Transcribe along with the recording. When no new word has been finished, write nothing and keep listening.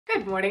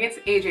Good morning, it's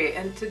AJ,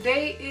 and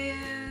today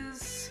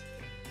is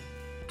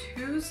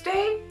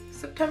Tuesday,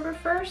 September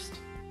 1st,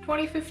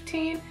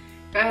 2015.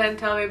 Go ahead and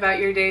tell me about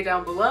your day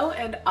down below,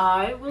 and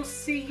I will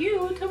see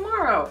you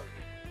tomorrow.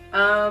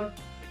 I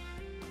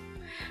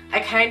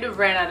kind of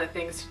ran out of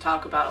things to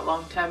talk about a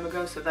long time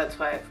ago, so that's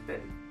why I've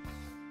been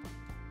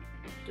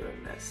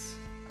doing this.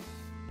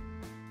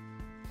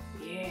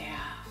 Yeah.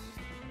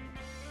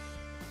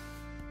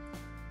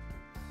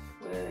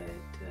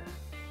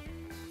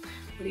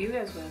 What do you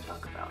guys want to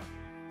talk about?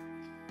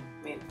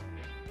 I mean,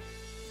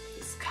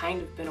 it's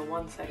kind of been a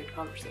one-sided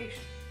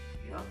conversation,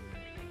 you know?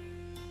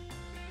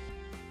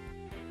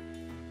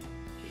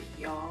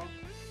 Y'all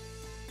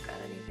got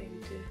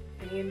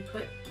any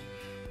input?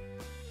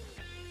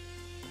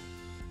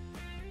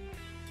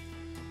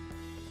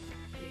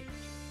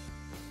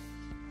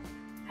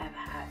 I have a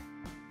hat.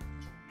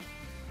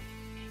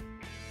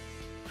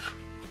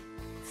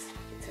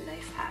 It's a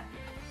nice hat.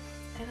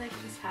 I like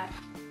this hat.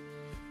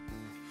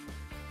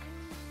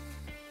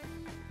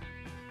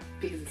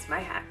 Because it's my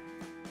hat.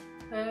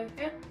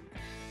 Yeah,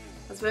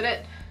 that's about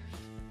it.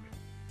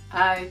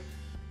 I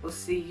will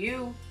see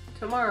you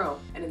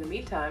tomorrow. And in the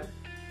meantime,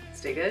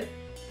 stay good,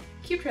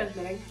 keep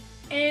transmitting,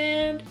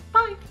 and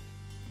bye!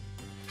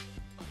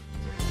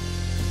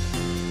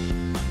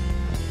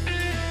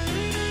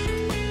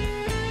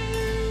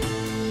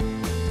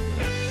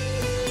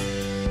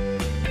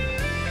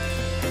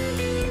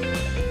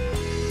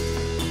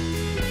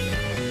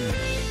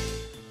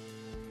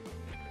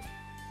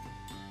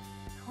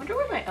 I wonder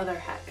where my other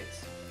hat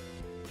is.